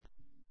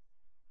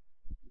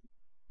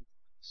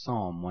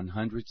Psalm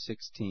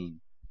 116.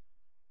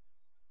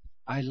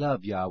 I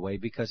love Yahweh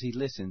because he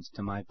listens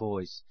to my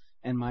voice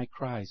and my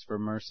cries for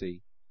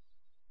mercy.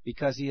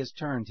 Because he has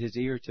turned his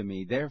ear to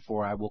me,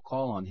 therefore I will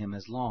call on him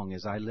as long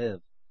as I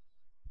live.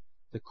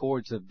 The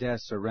cords of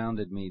death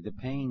surrounded me, the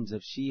pains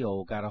of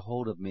Sheol got a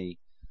hold of me.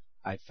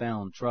 I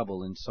found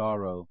trouble and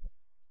sorrow.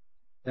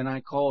 Then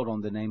I called on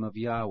the name of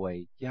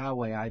Yahweh.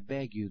 Yahweh, I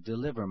beg you,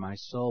 deliver my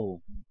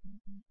soul.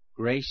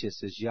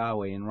 Gracious is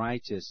Yahweh and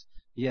righteous.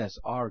 Yes,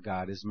 our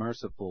God is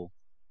merciful.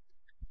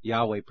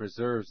 Yahweh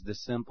preserves the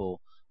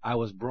simple. I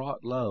was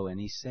brought low,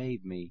 and he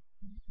saved me.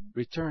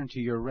 Return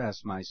to your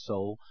rest, my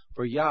soul,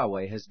 for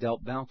Yahweh has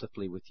dealt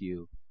bountifully with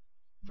you.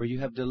 For you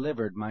have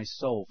delivered my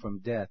soul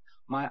from death,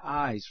 my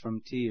eyes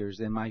from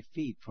tears, and my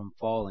feet from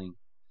falling.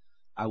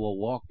 I will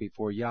walk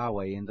before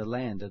Yahweh in the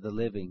land of the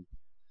living.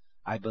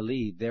 I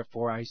believed,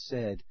 therefore I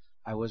said,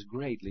 I was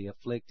greatly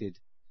afflicted.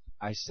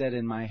 I said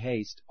in my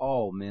haste,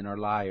 all men are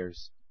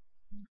liars.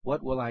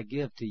 What will I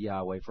give to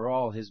Yahweh for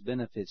all his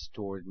benefits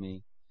toward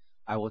me?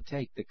 I will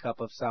take the cup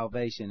of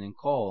salvation and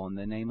call on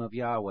the name of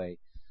Yahweh.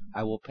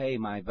 I will pay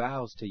my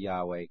vows to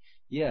Yahweh,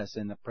 yes,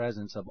 in the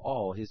presence of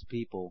all his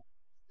people.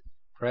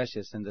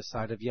 Precious in the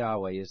sight of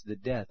Yahweh is the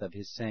death of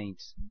his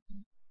saints.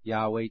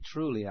 Yahweh,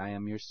 truly I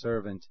am your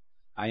servant.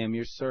 I am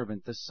your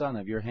servant, the son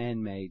of your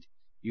handmaid.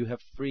 You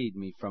have freed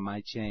me from my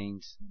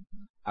chains.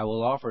 I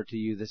will offer to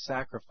you the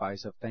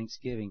sacrifice of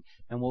thanksgiving,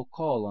 and will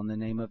call on the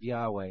name of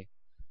Yahweh.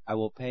 I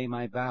will pay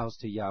my vows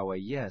to Yahweh,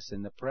 yes,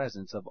 in the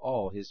presence of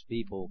all his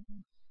people.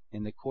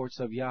 In the courts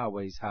of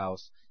Yahweh's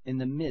house, in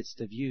the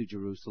midst of you,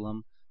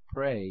 Jerusalem,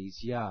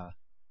 praise Yah.